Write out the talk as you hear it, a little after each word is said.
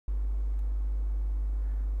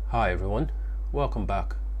Hi everyone, welcome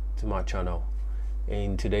back to my channel.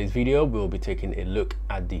 In today's video we'll be taking a look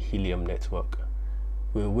at the Helium network.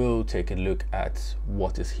 We will take a look at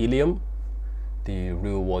what is Helium, the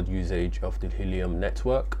real world usage of the Helium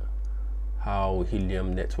network, how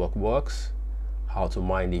Helium network works, how to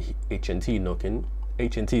mine the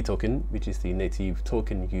HNT token, which is the native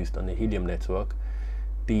token used on the Helium network,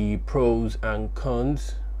 the pros and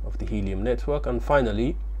cons of the Helium network, and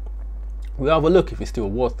finally we'll have a look if it's still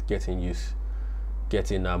worth getting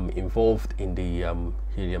involved in the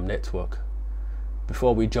Helium network.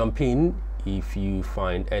 Before we jump in, if you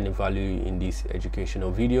find any value in this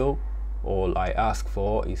educational video, all I ask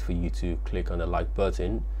for is for you to click on the like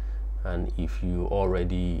button, and if you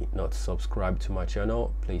already not subscribed to my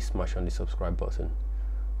channel, please smash on the subscribe button.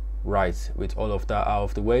 Right, with all of that out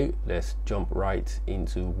of the way, let's jump right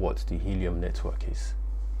into what the Helium network is.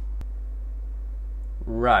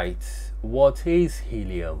 Right, what is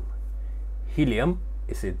Helium? Helium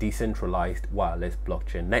is a decentralized wireless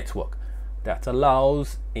blockchain network that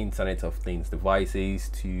allows Internet of Things devices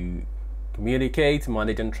to communicate,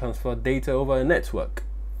 manage and transfer data over a network.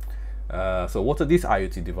 So what are these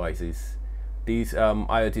IoT devices? These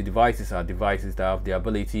IoT devices are devices that have the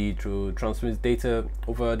ability to transmit data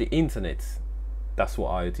over the internet. That's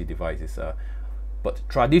what IoT devices are. But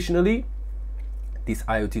traditionally, these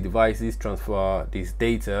IoT devices transfer this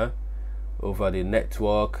data over the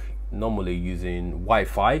network, normally using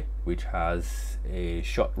Wi-Fi, which has a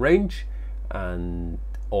short range,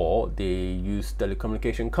 or they use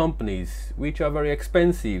telecommunication companies, which are very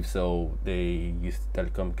expensive. So they use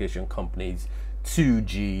telecommunication companies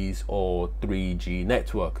 2Gs or 3G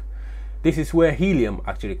network. This is where Helium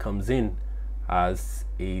actually comes in, as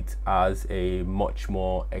it has a much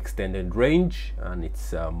more extended range and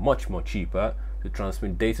it's much more cheaper to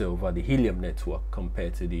transmit data over the Helium network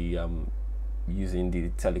compared to the using the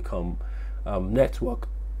telecom network.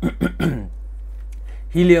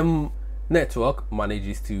 Helium network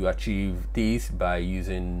manages to achieve this by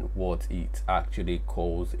using what it actually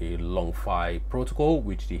calls a long-fi protocol,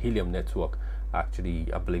 which the Helium network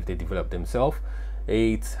actually, I believe they developed themselves.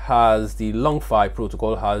 It has the long-fi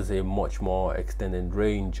protocol has a much more extended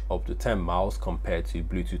range, up to 10 miles compared to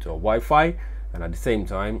Bluetooth or Wi-Fi, and at the same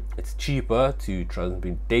time it's cheaper to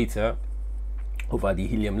transmit data over the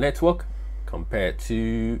Helium network compared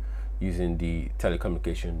to using the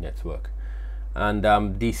telecommunication network.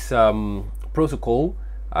 And this protocol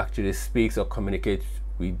actually speaks or communicates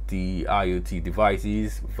with the IoT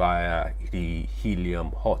devices via the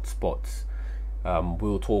Helium hotspots.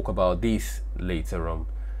 We'll talk about this later on.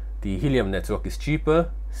 The Helium network is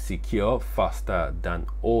cheaper, secure, faster than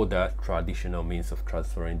other traditional means of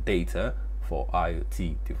transferring data for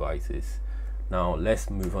IoT devices. Now let's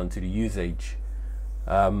move on to the usage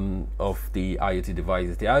of the IoT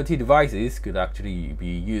devices. The IoT devices could actually be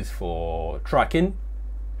used for tracking,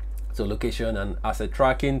 so location and asset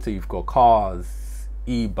tracking. So you've got cars,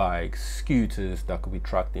 e-bikes, scooters that could be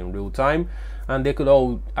tracked in real time, and they could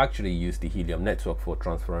all actually use the Helium network for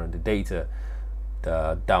transferring the data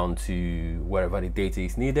down to wherever the data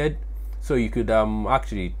is needed. So you could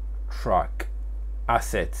actually track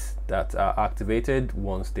assets that are activated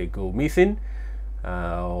once they go missing,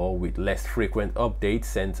 or with less frequent updates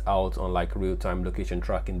sent out on like real-time location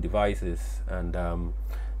tracking devices, and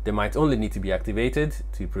they might only need to be activated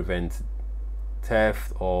to prevent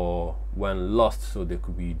theft or when lost, so they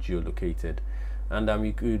could be geolocated. And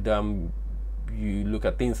you could you look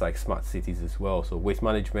at things like smart cities as well. So waste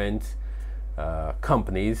management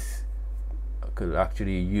companies could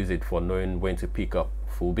actually use it for knowing when to pick up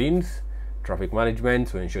full bins. Traffic management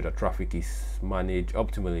to ensure that traffic is managed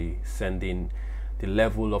optimally, sending the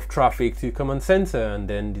level of traffic to command center, and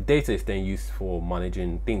then the data is then used for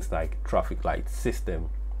managing things like traffic light system,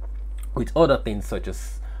 with other things such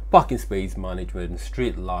as parking space management,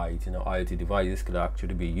 street lights. IoT devices could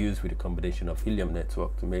actually be used with a combination of Helium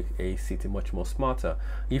network to make a city much more smarter.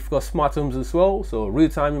 You've got smart homes as well, so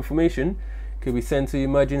real-time information could be sent to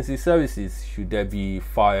emergency services should there be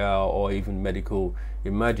fire or even medical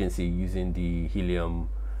emergency, using the Helium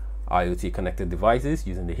IoT connected devices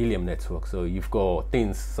using the Helium network. So you've got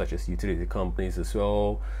things such as utility companies as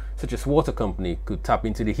well, such as water company could tap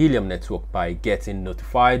into the Helium network by getting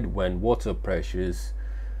notified when water pressures,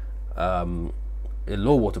 a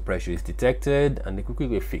low water pressure is detected, and they could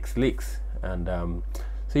quickly fix leaks. And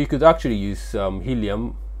so you could actually use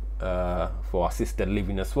Helium for assisted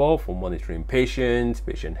living as well, for monitoring patient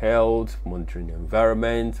health, monitoring the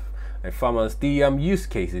environment, and farmers. The use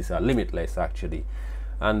cases are limitless actually,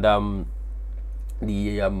 and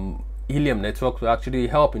the Helium network will actually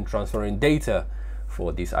help in transferring data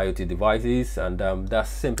for these IoT devices, and that's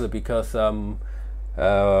simply because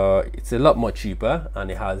it's a lot more cheaper and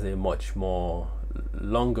it has a much more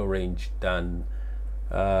longer range than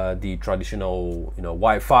the traditional,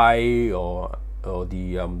 Wi-Fi or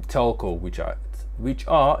the telco, which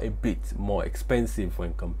are a bit more expensive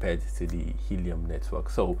when compared to the Helium network.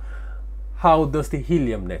 So how does the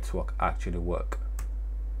Helium network actually work?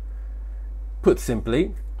 Put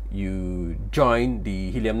simply, you join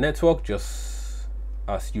the Helium network just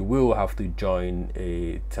as you will have to join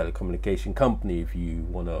a telecommunication company if you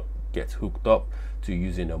want to get hooked up to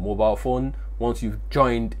using a mobile phone. Once you've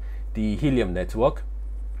joined the Helium network,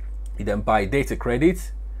 you then buy data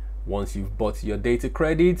credits. Once you've bought your data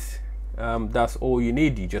credits, that's all you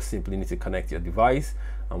need. You just simply need to connect your device,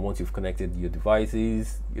 and once you've connected your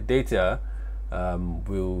devices, your data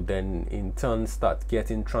will then in turn start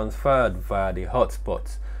getting transferred via the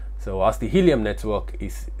hotspots. So as the Helium network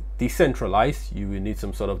is decentralized, you will need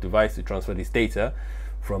some sort of device to transfer this data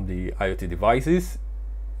from the IoT devices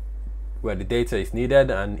where the data is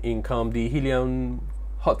needed, and in come the Helium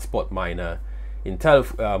hotspot miner. In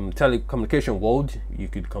telecommunication world, you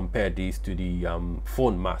could compare these to the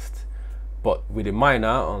phone mast, but with the miner,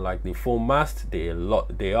 unlike the phone mast, they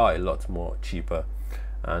are a lot more cheaper,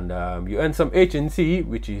 and you earn some HNT,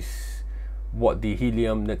 which is what the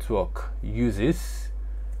Helium network uses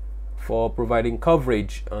for providing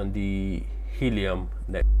coverage on the Helium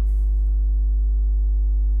network.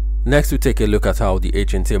 Next, we take a look at how the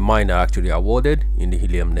HNT miner actually awarded in the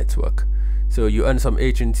Helium network. So you earn some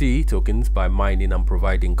HNT tokens by mining and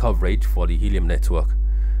providing coverage for the Helium network.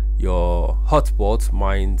 Your hotspot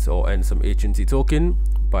mines or earns some HNT token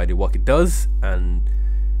by the work it does, and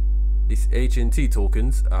these HNT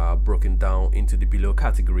tokens are broken down into the below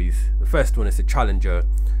categories. The first one is a challenger.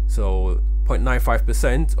 So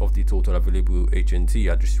 0.95% of the total available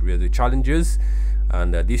HNT are distributed to challengers,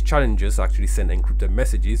 and these challengers actually send encrypted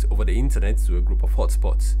messages over the internet to a group of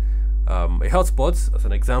hotspots. A hotspot, as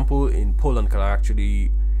an example, in Poland can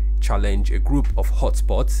actually challenge a group of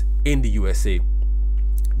hotspots in the USA.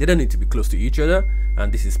 They don't need to be close to each other,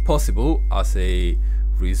 and this is possible as a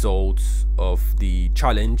result of the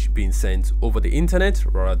challenge being sent over the internet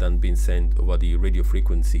rather than being sent over the radio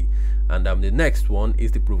frequency. And the next one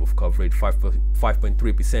is the proof of coverage.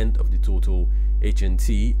 5.3% of the total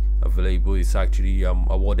HNT available is actually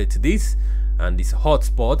awarded to this, and these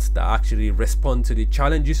hotspots that actually respond to the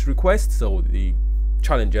challenges request. So the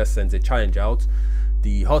challenger sends a challenge out,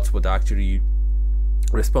 the hotspot actually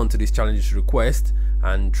respond to this challenges request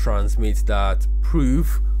and transmits that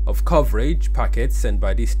proof of coverage packet sent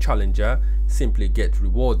by this challenger, simply get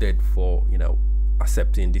rewarded for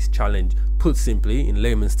accepting this challenge. Put simply, in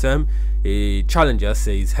layman's term, a challenger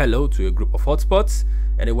says hello to a group of hotspots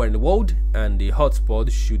anywhere in the world, and the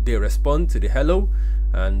hotspot, should they respond to the hello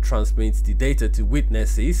and transmits the data to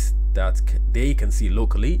witnesses that they can see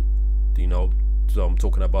locally, so I'm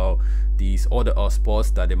talking about these other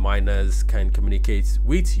hotspots that the miners can communicate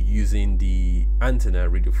with using the antenna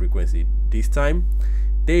radio frequency. This time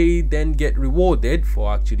they then get rewarded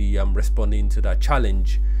for actually responding to that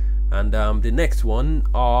challenge. And the next one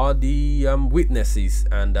are the witnesses,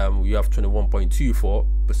 and we have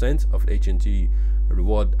 21.24% of HNT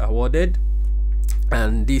reward awarded,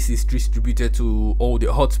 and this is distributed to all the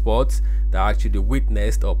hotspots that actually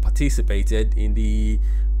witnessed or participated in the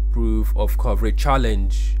proof of coverage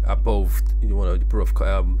challenge above. The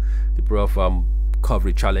proof of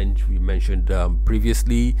coverage challenge we mentioned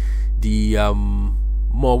previously. The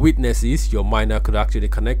more witnesses your miner could actually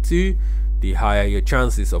connect to, the higher your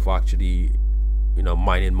chances of actually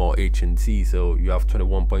mining more HNT. So you have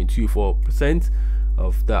 21.24%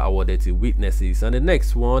 of that awarded to witnesses. And the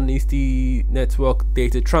next one is the network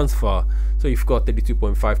data transfer. So you've got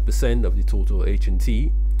 32.5% of the total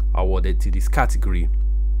HNT awarded to this category,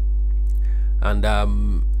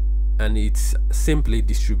 and it's simply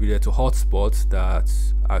distributed to hotspots that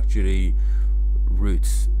actually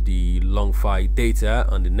routes the long-fi data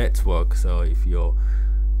on the network. So if your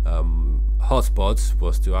hotspot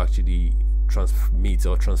was to actually transmit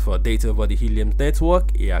or transfer data over the Helium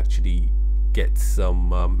network, it actually gets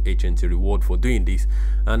some HNT reward for doing this.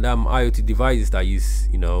 And IoT devices that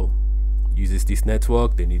uses this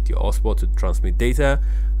network, they need your hotspot to transmit data,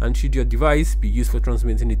 and should your device be used for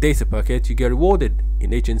transmitting the data packet, you get rewarded in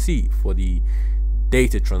HNT for the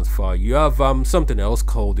data transfer. You have something else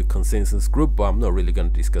called the consensus group, but I'm not really going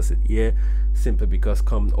to discuss it here, simply because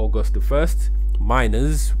come August the 1st,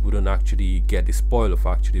 miners wouldn't actually get the spoil of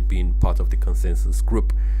actually being part of the consensus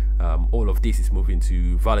group. All of this is moving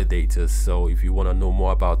to validators, so if you want to know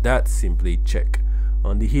more about that, simply check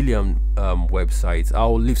on the Helium website.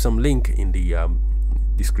 I'll leave some link in the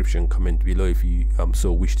description comment below if you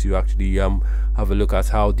so wish to actually have a look at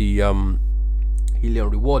how the Helium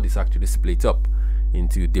reward is actually split up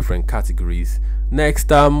into different categories.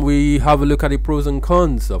 Next, we have a look at the pros and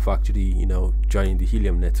cons of actually joining the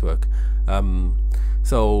Helium network.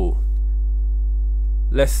 So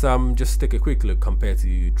let's just take a quick look compared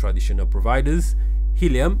to traditional providers.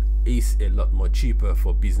 Helium is a lot more cheaper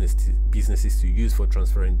for businesses to use for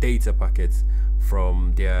transferring data packets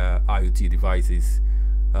from their IoT devices.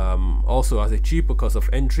 Also has a cheaper cost of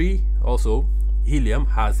entry. Also, Helium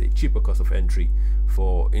has a cheaper cost of entry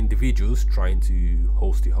for individuals trying to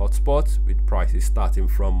host the hotspot, with prices starting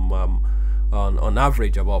from on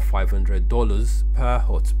average about $500 per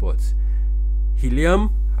hotspot.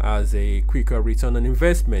 Helium has a quicker return on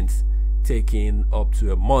investment, taking up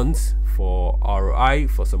to a month for ROI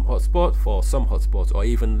for some hotspots, or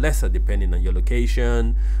even lesser depending on your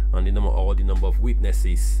location and the number of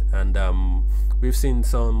witnesses. And we've seen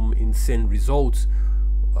some insane results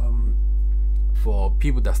for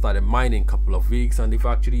people that started mining a couple of weeks, and they've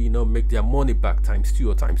actually make their money back ×2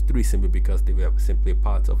 or ×3 simply because they were simply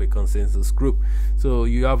part of a consensus group. So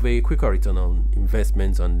you have a quicker return on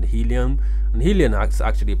investments on Helium, and Helium has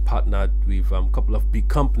actually partnered with a couple of big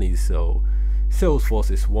companies. So Salesforce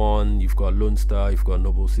is one, you've got Lone Star, you've got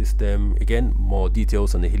Noble System. Again, more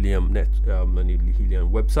details on the Helium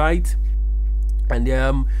website.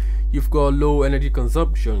 And you've got low energy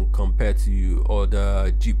consumption compared to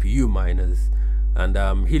other GPU miners. And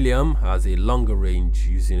Helium has a longer range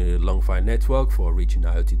using a long Fi network for reaching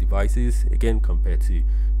IoT devices, again compared to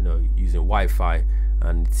using Wi-Fi,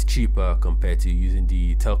 and it's cheaper compared to using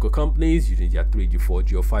the telco companies using their 3G,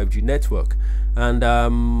 4G or 5G network.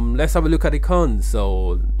 And let's have a look at the cons.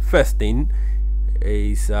 So first thing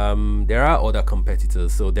is there are other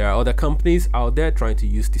competitors. So there are other companies out there trying to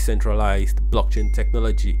use decentralized blockchain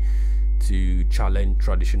technology to challenge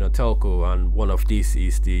traditional telco, and one of these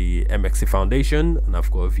is the MXC Foundation, and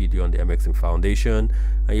I've got a video on the MXC Foundation.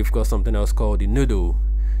 And you've got something else called the Noodle,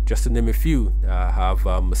 just to name a few that have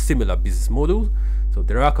a similar business model. So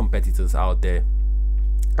there are competitors out there.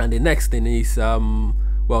 And the next thing is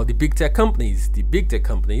well, the big tech companies.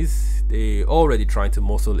 They already trying to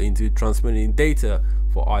muscle into transmitting data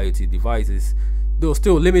for IoT devices, though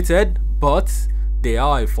still limited, but they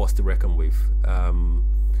are a force to reckon with.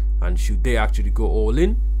 And should they actually go all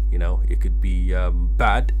in, it could be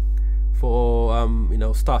bad for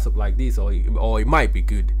startup like this, or it might be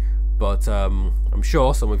good. But I'm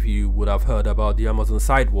sure some of you would have heard about the Amazon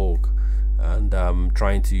Sidewalk and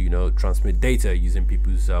trying to transmit data using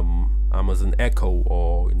people's Amazon Echo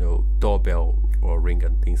or doorbell or Ring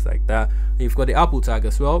and things like that. And you've got the Apple Tag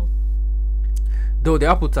as well, though the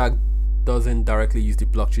Apple Tag doesn't directly use the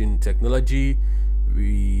blockchain technology.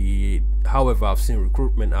 However, I've seen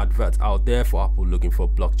recruitment adverts out there for Apple looking for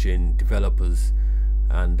blockchain developers,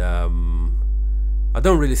 and I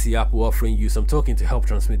don't really see Apple offering you some token to help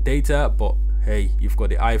transmit data. But hey, you've got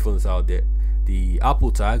the iPhones out there. The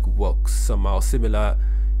Apple Tag works somehow similar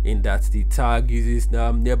in that the tag uses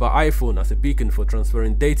nearby iPhone as a beacon for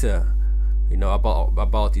transferring data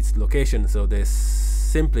about its location. So there's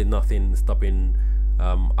simply nothing stopping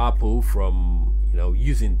Apple from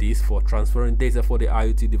using this for transferring data for the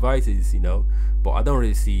IoT devices. But I don't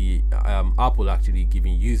really see Apple actually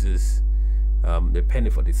giving users a penny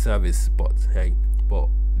for the service. But hey,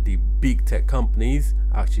 the big tech companies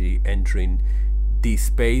actually entering this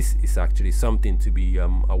space is actually something to be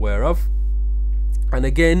aware of. And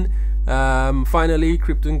again, finally,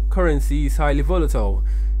 cryptocurrency is highly volatile,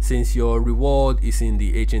 since your reward is in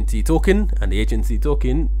the HNT token, and the HNT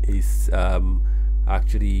token is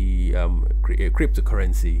actually a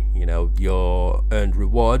cryptocurrency. Your earned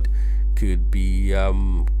reward could be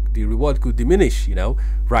the reward could diminish.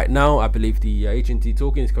 Right now I believe the HNT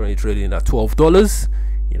token is currently trading at $12.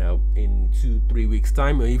 In 2-3 weeks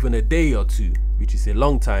time, or even a day or two, which is a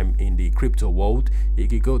long time in the crypto world, it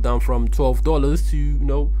could go down from $12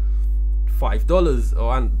 to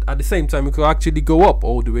 $5, and at the same time it could actually go up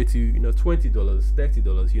all the way to $20,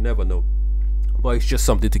 $30. You never know. But it's just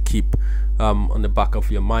something to keep on the back of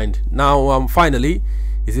your mind. Now finally,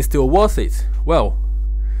 is it still worth it? Well,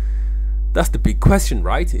 that's the big question,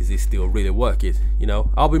 right? Is it still really worth it?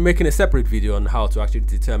 I'll be making a separate video on how to actually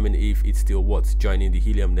determine if it's still worth joining the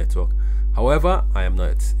Helium network. However, I am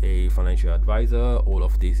not a financial advisor. All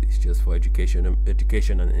of this is just for education and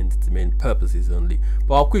entertainment purposes only.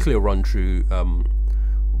 But I'll quickly run through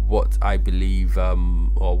what I believe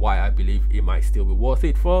or why I believe it might still be worth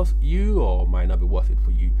it for you, or might not be worth it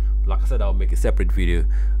for you. Like I said, I'll make a separate video.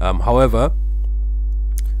 However,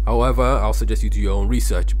 I'll suggest you do your own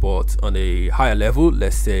research. But on a higher level,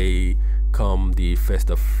 let's say come the 1st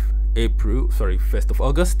of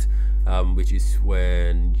August, which is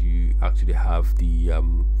when you actually have the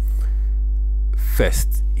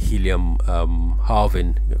first helium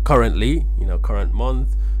halving. Currently, current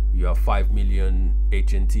month, you have 5 million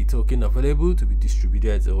HNT token available to be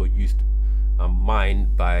distributed or used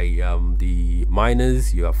mined by the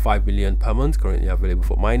miners. You have 5 million per month currently available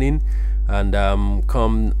for mining, and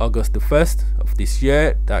come August the 1st of this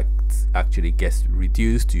year, that actually gets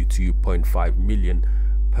reduced to 2.5 million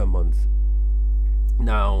per month.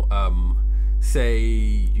 Now say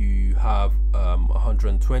you have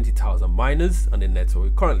 120,000 miners on the network.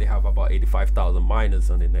 We currently have about 85,000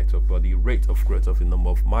 miners on the network, but the rate of growth of the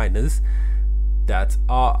number of miners that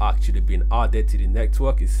are actually being added to the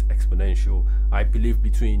network is exponential. I believe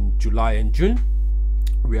between July and June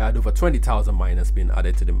we had over 20,000 miners being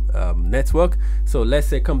added to the network. So let's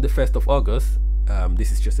say come the 1st of August,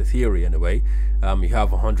 this is just a theory anyway, you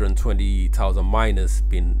have 120,000 miners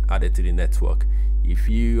being added to the network. If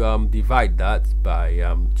you divide that by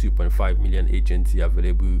 2.5 million HNT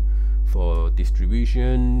available for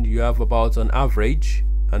distribution, you have about an average,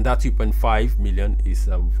 and that 2.5 million is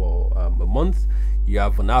for a month. You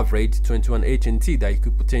have an average 21 HNT that you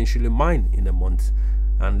could potentially mine in a month.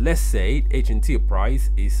 And let's say HNT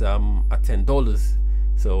price is at $10,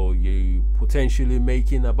 so you potentially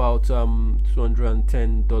making about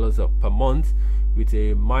 $210 per month with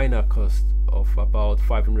a miner cost of about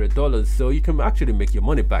 $500. So you can actually make your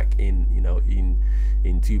money back in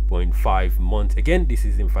 2.5 months. Again, this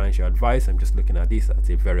is in financial advice. I'm just looking at this at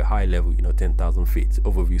a very high level, 10,000 feet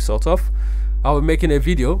overview sort of. I'll be making a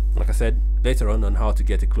video, like I said, later on how to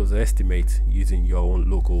get a closer estimate using your own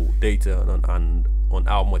local data and on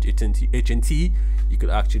how much HNT you could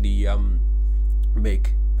actually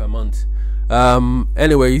make per month.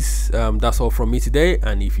 Anyways, that's all from me today,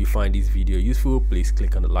 and if you find this video useful, please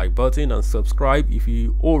click on the like button and subscribe if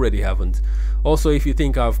you already haven't. Also, if you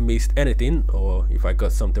think I've missed anything or if I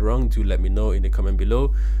got something wrong, do let me know in the comment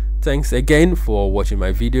below. Thanks again for watching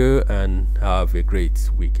my video, and have a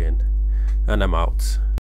great weekend, and I'm out.